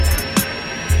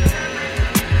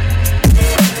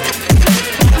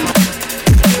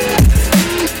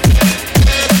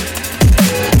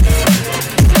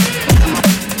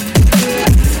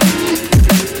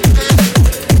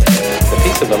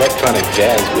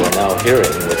you are now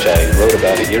hearing, which I wrote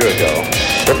about a year ago,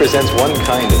 represents one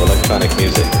kind of electronic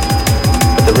music.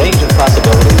 But the range of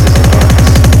possibilities is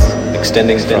enormous,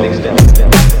 extending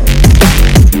from...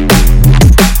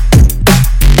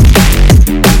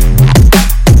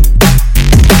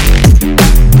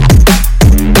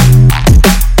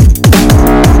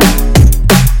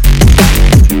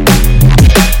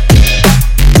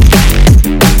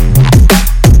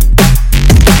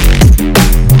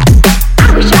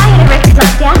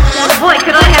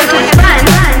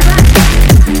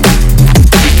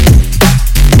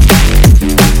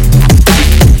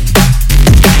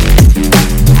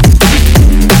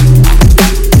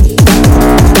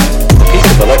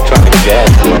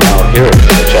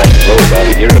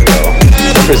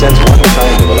 represents one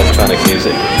kind of electronic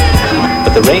music,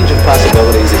 but the range of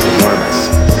possibilities is enormous,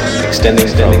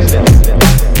 extending.